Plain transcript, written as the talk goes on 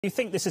Do you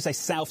think this is a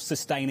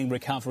self-sustaining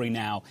recovery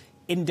now,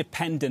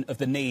 independent of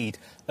the need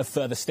of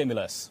further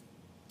stimulus?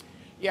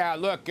 Yeah,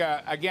 look,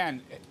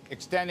 again,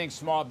 extending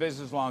small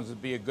business loans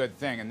would be a good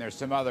thing, and there's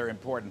some other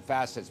important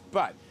facets.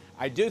 But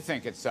I do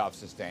think it's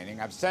self-sustaining.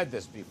 I've said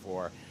this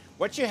before.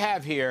 What you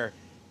have here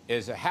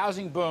is a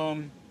housing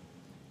boom.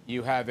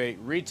 You have a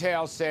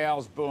retail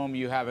sales boom.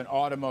 You have an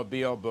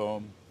automobile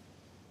boom,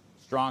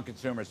 strong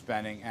consumer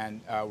spending.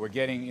 And we're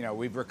getting,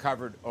 we've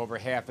recovered over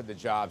half of the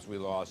jobs we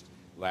lost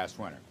last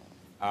winter.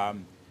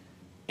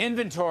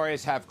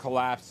 Inventories have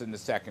collapsed in the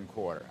second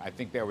quarter. I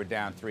think they were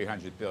down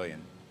 $300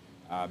 billion.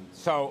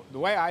 So the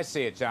way I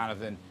see it,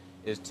 Jonathan,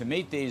 is to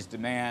meet these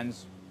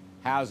demands,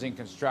 housing,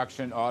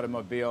 construction,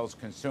 automobiles,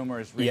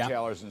 consumers,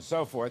 retailers, and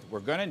so forth,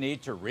 we're going to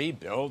need to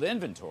rebuild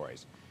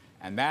inventories.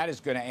 And that is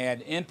going to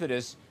add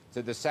impetus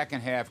to the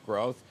second half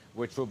growth,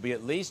 which will be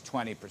at least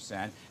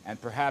 20%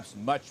 and perhaps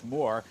much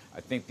more.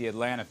 I think the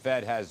Atlanta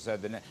Fed has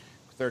the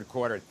third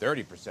quarter at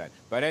 30%.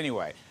 But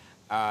anyway,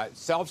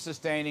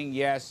 self-sustaining,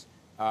 yes.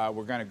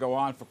 We're going to go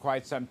on for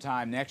quite some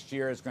time. Next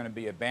year is going to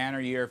be a banner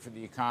year for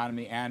the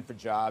economy and for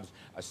jobs,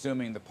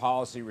 assuming the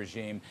policy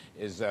regime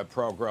is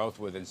pro-growth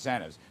with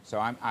incentives. So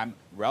I'm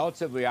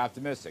relatively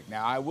optimistic.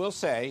 Now, I will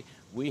say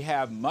we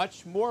have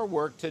much more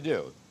work to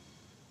do.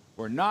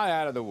 We're not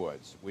out of the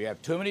woods. We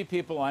have too many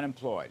people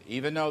unemployed,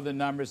 even though the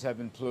numbers have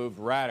improved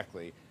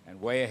radically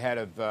and way ahead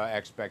of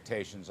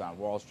expectations on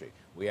Wall Street.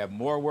 We have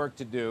more work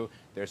to do.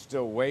 There's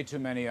still way too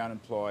many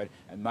unemployed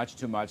and much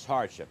too much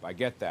hardship. I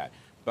get that.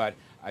 But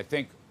I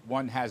think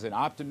one has an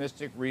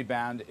optimistic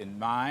rebound in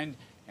mind.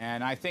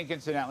 And I think,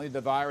 incidentally, the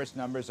virus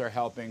numbers are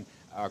helping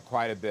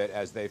quite a bit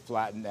as they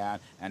flatten down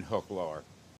and hook lower.